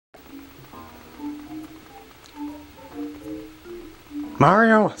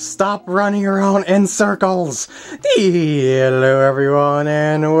Mario, stop running around in circles! Hello everyone,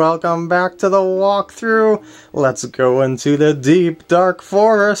 and welcome back to the walkthrough. Let's go into the deep, dark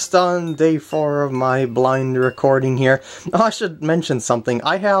forest on day 4 of my blind recording here. Oh, I should mention something.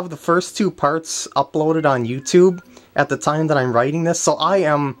 I have the first 2 parts uploaded on YouTube at the time that I'm writing this, so I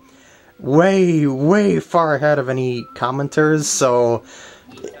am way far ahead of any commenters, so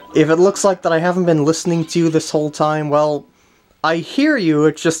if it looks like that I haven't been listening to you this whole time, well, I hear you,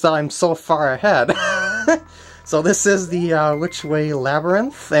 it's just that I'm so far ahead. So this is the Way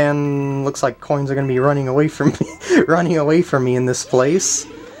Labyrinth, and looks like coins are going to be running away from me, in this place.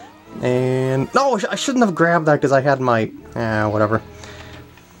 And no, I shouldn't have grabbed that because I had my whatever.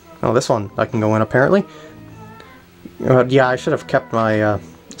 Oh, this one I can go in apparently. Yeah, I should have kept my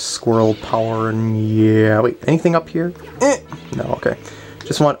squirrel power. And yeah, wait, anything up here? No, okay.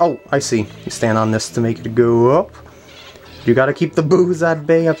 Just want. Oh, I see. You stand on this to make it go up. You gotta keep the booze at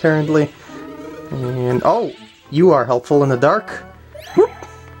bay, apparently. And, oh! You are helpful in the dark. Whoop.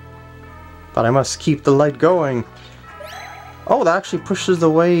 But I must keep the light going. Oh, that actually pushes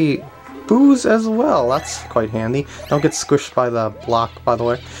away booze as well. That's quite handy. Don't get squished by the block, by the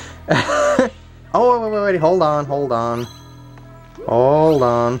way. Oh, wait, hold on. Hold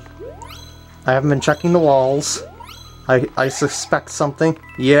on. I haven't been checking the walls. I suspect something.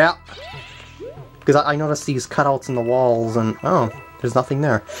 Yeah! Because I noticed these cutouts in the walls, and oh, there's nothing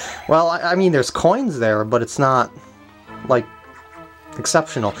there. Well, I mean, there's coins there, but it's not, like,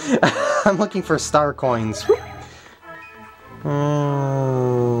 exceptional. I'm looking for star coins. How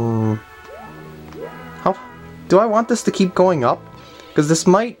do I want this to keep going up? Because this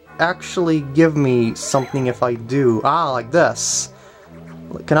might actually give me something if I do. Ah, like this.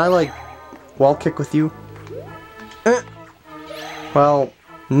 Can I, like, wall kick with you? Well,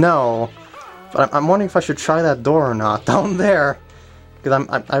 no. But I'm wondering if I should try that door or not, down there. Because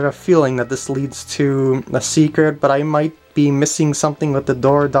I have a feeling that this leads to a secret, but I might be missing something with the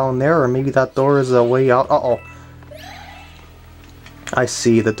door down there, or maybe that door is a way out. Uh-oh. I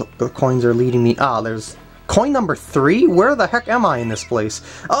see, the coins are leading me. Ah, there's coin number 3? Where the heck am I in this place?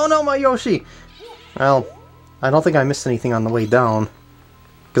 Oh no, my Yoshi! Well, I don't think I missed anything on the way down.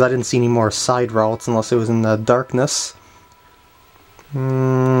 Because I didn't see any more side routes unless it was in the darkness.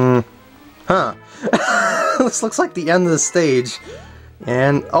 Huh. This looks like the end of the stage.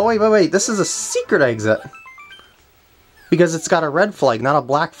 And, oh wait, this is a secret exit. Because it's got a red flag, not a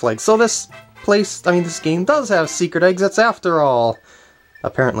black flag. So this place, I mean this game does have secret exits after all.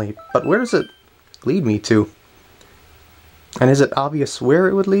 Apparently. But where does it lead me to? And is it obvious where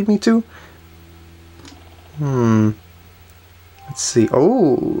it would lead me to? Let's see.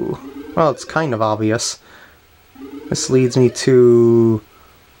 Oh! Well, it's kind of obvious. This leads me to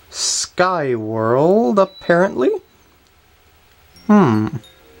Sky World, apparently. Now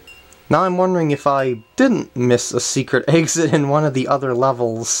I'm wondering if I didn't miss a secret exit in one of the other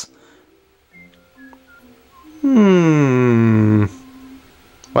levels.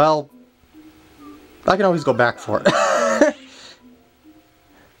 Well, I can always go back for it.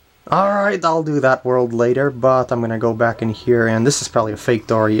 Alright, I'll do that world later, but I'm gonna go back in here, and this is probably a fake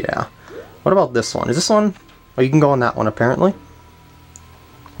door, yeah. What about this one? Is this one? Oh, you can go on that one, apparently.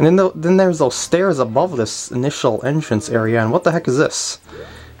 And then there's those stairs above this initial entrance area, and what the heck is this?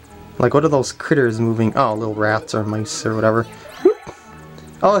 Like, what are those critters moving? Oh, little rats or mice or whatever. Whoop.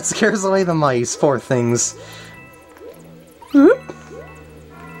 Oh, it scares away the mice, poor things. Whoop.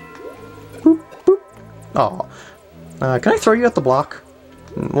 Boop, boop. Oh. Can I throw you at the block?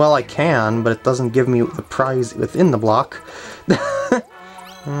 Well, I can, but it doesn't give me the prize within the block.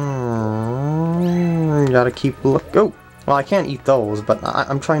 Gotta keep look. Oh! Well, I can't eat those, but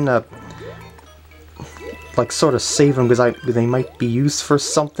I'm trying to, like, sort of save them because they might be used for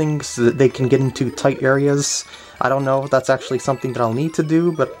something so that they can get into tight areas. I don't know if that's actually something that I'll need to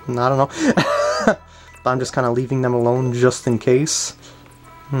do, but I don't know. But I'm just kind of leaving them alone just in case.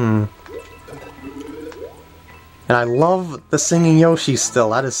 And I love the singing Yoshi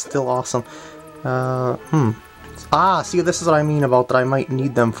still. That is still awesome. Ah, see, this is what I mean about that I might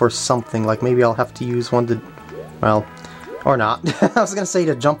need them for something. Like, maybe I'll have to use one to, well, or not. I was gonna say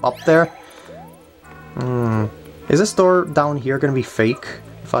to jump up there. Is this door down here gonna be fake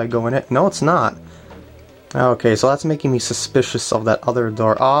if I go in it? No, it's not. Okay, so that's making me suspicious of that other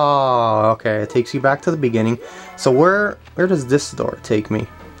door. Oh, okay, it takes you back to the beginning. So where does this door take me?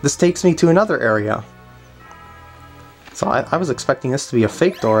 This takes me to another area. So I was expecting this to be a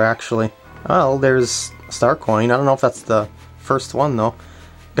fake door, actually. Well, there's a star coin. I don't know if that's the first one, though.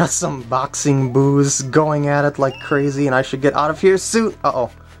 Got some boxing booze going at it like crazy, and I should get out of here soon.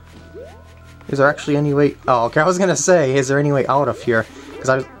 Uh-oh. Is there actually any way... Oh, okay, I was gonna say, is there any way out of here? Because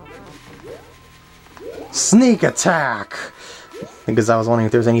I was... Sneak attack! Because I was wondering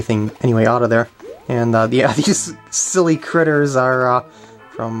if there's any way out of there. And, yeah, these silly critters are,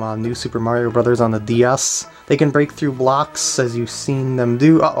 from, New Super Mario Bros. On the DS. They can break through blocks, as you've seen them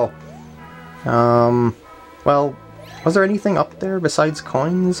do. Uh-oh. Well, was there anything up there besides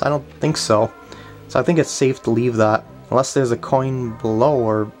coins? I don't think so. So I think it's safe to leave that. Unless there's a coin below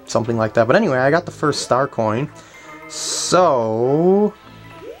or something like that. But anyway, I got the first star coin. So...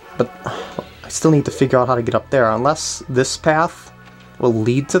 But I still need to figure out how to get up there. Unless this path will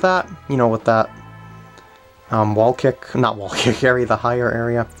lead to that. You know, with that wall kick. Not wall kick area, the higher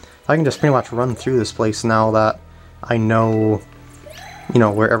area. I can just pretty much run through this place now that I know, you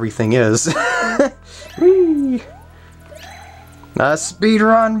know, where everything is. Whee! Speed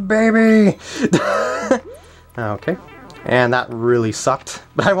run, baby! Okay. And that really sucked.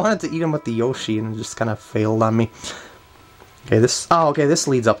 But I wanted to eat him with the Yoshi and it just kind of failed on me. Okay, this... Oh, okay, this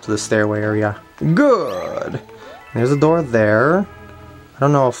leads up to the stairway area. Good! There's a door there. I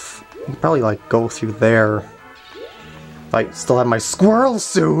don't know if... You could probably, like, go through there. If I still have my squirrel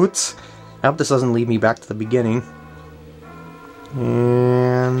suit! I hope this doesn't lead me back to the beginning.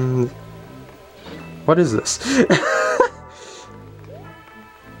 And... What is this?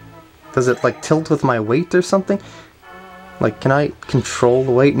 Does it, like, tilt with my weight or something? Like, can I control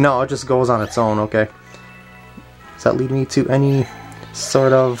the weight? No, it just goes on its own, okay. Does that lead me to any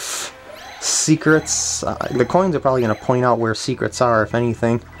sort of secrets? The coins are probably going to point out where secrets are, if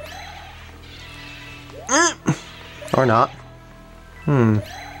anything. Or not.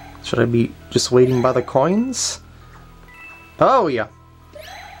 Should I be just waiting by the coins? Oh, yeah.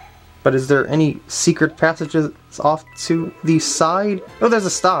 But is there any secret passages off to the side? Oh, there's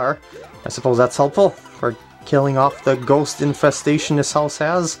a star. I suppose that's helpful for killing off the ghost infestation this house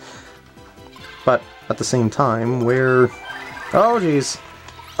has. But at the same time, where... Oh, jeez.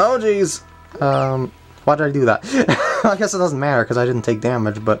 Oh, jeez. Why did I do that? I guess it doesn't matter because I didn't take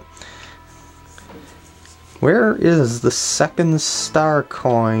damage, but... Where is the second star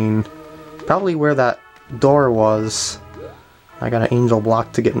coin? Probably where that door was. I got an angel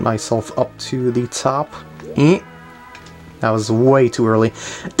block to get myself up to the top. That was way too early.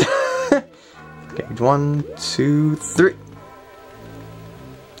 Okay, 1, 2, 3.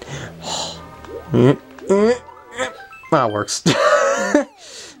 That works.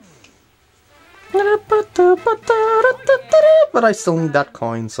 But I still need that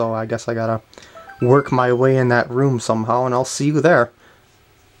coin, so I guess I gotta work my way in that room somehow, and I'll see you there.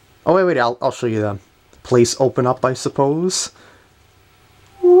 Oh, wait, I'll show you the place open up, I suppose.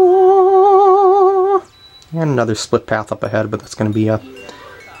 And another split path up ahead, but that's gonna be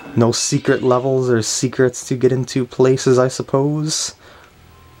no secret levels or secrets to get into places, I suppose.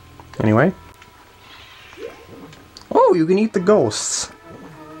 Anyway. Oh, you can eat the ghosts.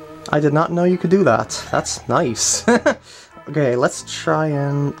 I did not know you could do that. That's nice. Okay, let's try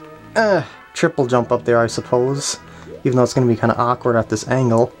and triple jump up there, I suppose. Even though it's going to be kind of awkward at this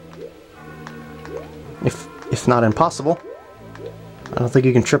angle. If not impossible. I don't think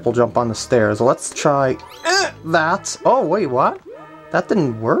you can triple jump on the stairs. Well, let's try that. Oh, wait, what? That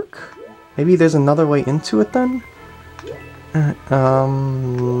didn't work? Maybe there's another way into it then?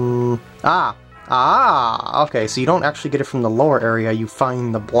 Okay, so you don't actually get it from the lower area, you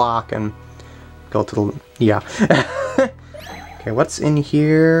find the block and go to the... yeah. Okay, what's in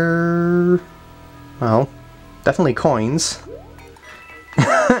here? Well, definitely coins.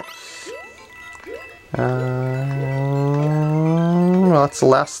 Well, that's the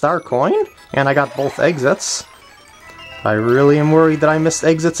last star coin, and I got both exits. I really am worried that I missed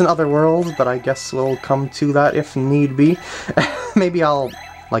exits in other worlds, but I guess we'll come to that if need be. Maybe I'll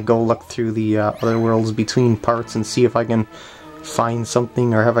like go look through the other worlds between parts and see if I can find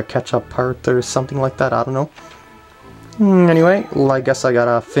something or have a catch-up part or something like that. I don't know. Anyway, well, I guess I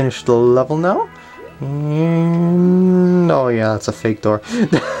gotta finish the level now. And... oh yeah, that's a fake door.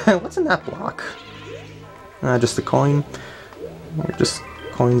 What's in that block? Just a coin. Just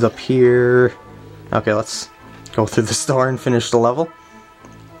coins up here. Okay, let's go through the store and finish the level.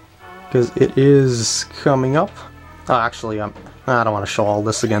 Because it is coming up. Oh, actually, I don't want to show all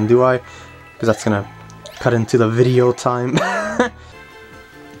this again, do I? Because that's going to cut into the video time.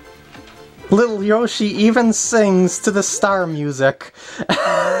 Little Yoshi even sings to the star music.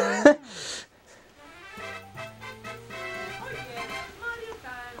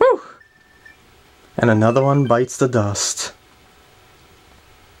 Whew. And another one bites the dust.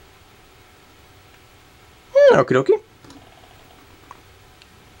 Okie dokie.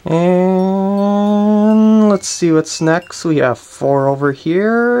 And let's see what's next. We have 4 over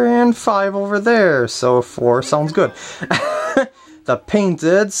here and 5 over there, so 4 sounds good. The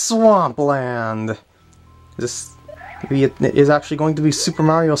Painted Swampland. This maybe it is actually going to be Super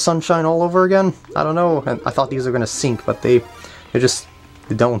Mario Sunshine all over again? I don't know. I thought these were going to sync, but they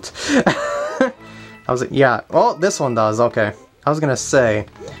don't. I was like, yeah, well, this one does, okay. I was gonna say,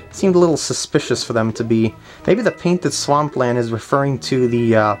 it seemed a little suspicious for them to be... Maybe the Painted Swampland is referring to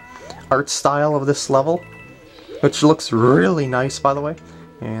the art style of this level, which looks really nice, by the way.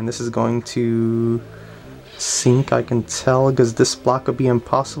 And this is going to sync, I can tell, because this block would be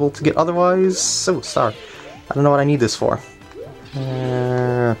impossible to get otherwise. Oh, star. I don't know what I need this for.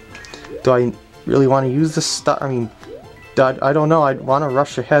 Do I really want to use this star? I mean, I don't know. I'd want to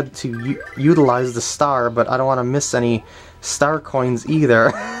rush ahead to utilize the star, but I don't want to miss any star coins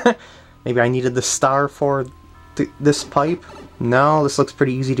either. Maybe I needed the star for this pipe? No, this looks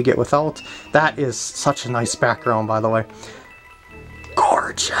pretty easy to get without. That is such a nice background, by the way.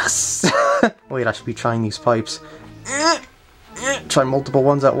 Gorgeous! Wait, I should be trying these pipes. Try multiple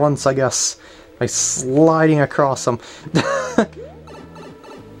ones at once, I guess. By sliding across them.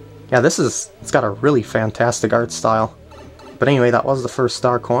 Yeah, it's got a really fantastic art style. But anyway, that was the first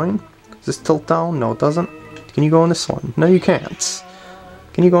star coin. Does this tilt down? No, it doesn't. Can you go in this one? No, you can't.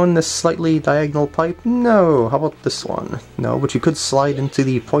 Can you go in this slightly diagonal pipe? No. How about this one? No, but you could slide into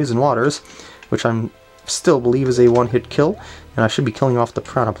the poison waters, which I still believe is a one-hit kill, and I should be killing off the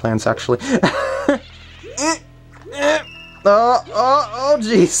piranha plants, actually. Oh,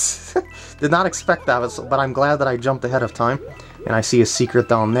 jeez. Did not expect that, but I'm glad that I jumped ahead of time. And I see a secret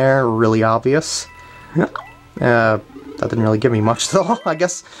down there, really obvious. That didn't really give me much, though. I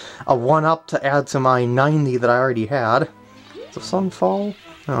guess a 1-up to add to my 90 that I already had. Does the sun fall?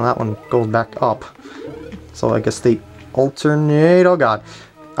 Oh, that one goes back up. So I guess they alternate. Oh god.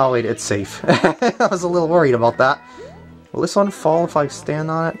 Oh wait, it's safe. I was a little worried about that. Will this one fall if I stand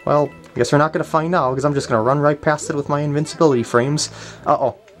on it? Well, I guess we're not going to find out, because I'm just going to run right past it with my invincibility frames.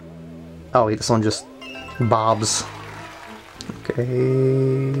 Uh-oh. Oh wait, this one just bobs. Okay.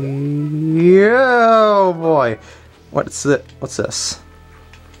 Oh boy. What's this?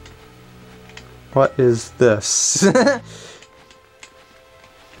 What is this?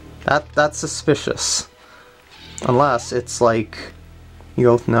 That's suspicious. Unless it's like... You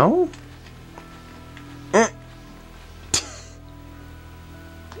go, no?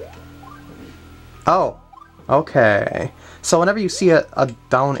 Oh. Okay. So whenever you see a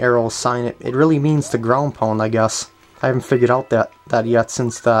down arrow sign, it really means the ground pound, I guess. I haven't figured out that yet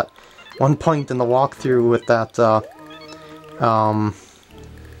since that one point in the walkthrough with that,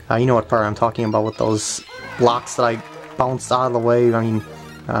 you know what part I'm talking about, with those blocks that I bounced out of the way, I mean,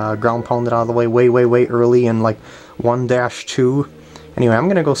 ground pounded out of the way way early in, like, 1-2. Anyway, I'm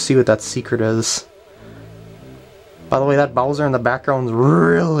gonna go see what that secret is. By the way, that Bowser in the background's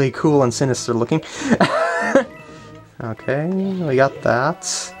really cool and sinister looking. Okay, we got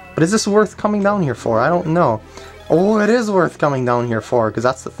that. But is this worth coming down here for? I don't know. Oh, it is worth coming down here for, because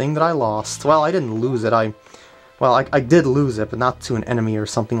that's the thing that I lost. Well, I didn't lose it. I did lose it, but not to an enemy or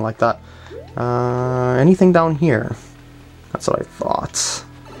something like that. Anything down here? That's what I thought.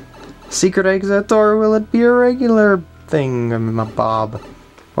 Secret exit, or will it be a regular thing, Bob?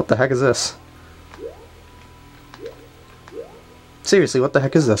 What the heck is this? Seriously, what the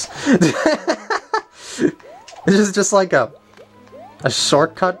heck is this? This is just like a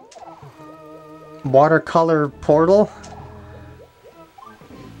shortcut watercolor portal.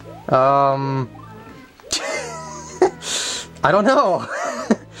 I don't know.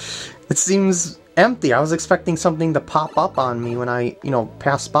 It seems empty. I was expecting something to pop up on me when I, you know,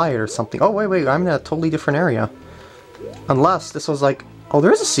 pass by it or something. Oh, wait, I'm in a totally different area. Unless this was like... Oh,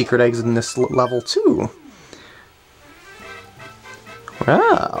 there is a secret exit in this level, too.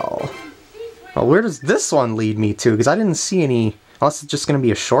 Wow. Well, where does this one lead me to? Because I didn't see any... Unless it's just going to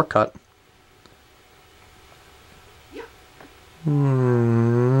be a shortcut.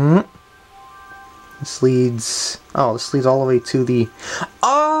 This leads... Oh, this leads all the way to the...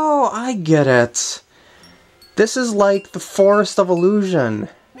 Oh, I get it! This is like the Forest of Illusion.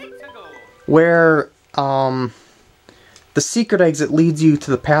 Where, the secret exit leads you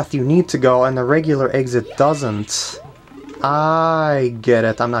to the path you need to go, and the regular exit doesn't. I get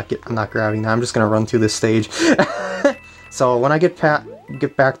it. I'm not grabbing that. I'm just gonna run through this stage. So when I get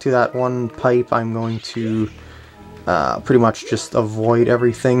back to that one pipe, I'm going to pretty much just avoid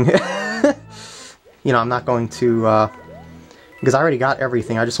everything. You know, I'm not going to because I already got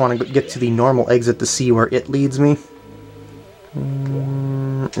everything. I just want to get to the normal exit to see where it leads me.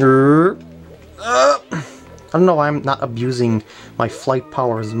 I don't know why I'm not abusing my flight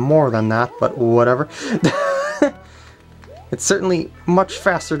powers more than that, but whatever. It's certainly much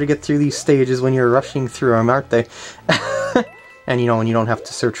faster to get through these stages when you're rushing through them, aren't they? And you know, when you don't have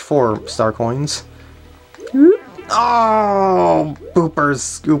to search for star coins. Oh, boopers,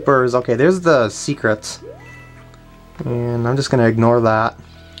 scoopers. Okay, there's the secret. And I'm just gonna ignore that,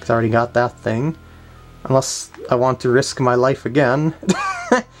 because I already got that thing. Unless I want to risk my life again.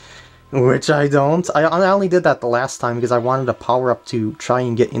 Which I don't. I only did that the last time because I wanted to power up to try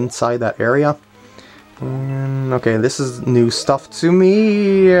and get inside that area. And, okay, this is new stuff to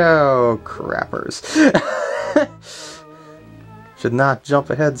me. Oh, crappers. Should not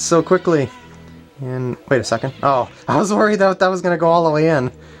jump ahead so quickly. And, wait a second. Oh, I was worried that that was going to go all the way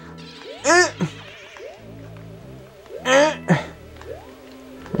in.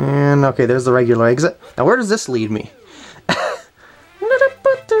 And, okay, there's the regular exit. Now, where does this lead me?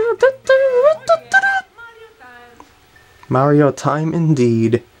 Mario time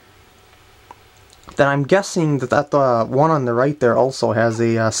indeed. Then I'm guessing that the one on the right there also has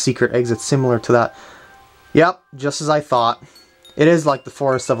a secret exit similar to that. Yep, just as I thought. It is like the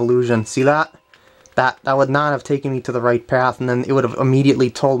Forest of Illusion. See that? That would not have taken me to the right path, and then it would have immediately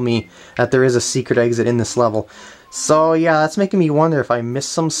told me that there is a secret exit in this level. So yeah, that's making me wonder if I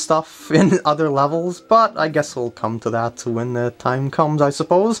missed some stuff in other levels, but I guess we'll come to that when the time comes, I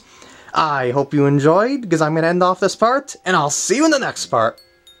suppose. I hope you enjoyed, because I'm going to end off this part, and I'll see you in the next part.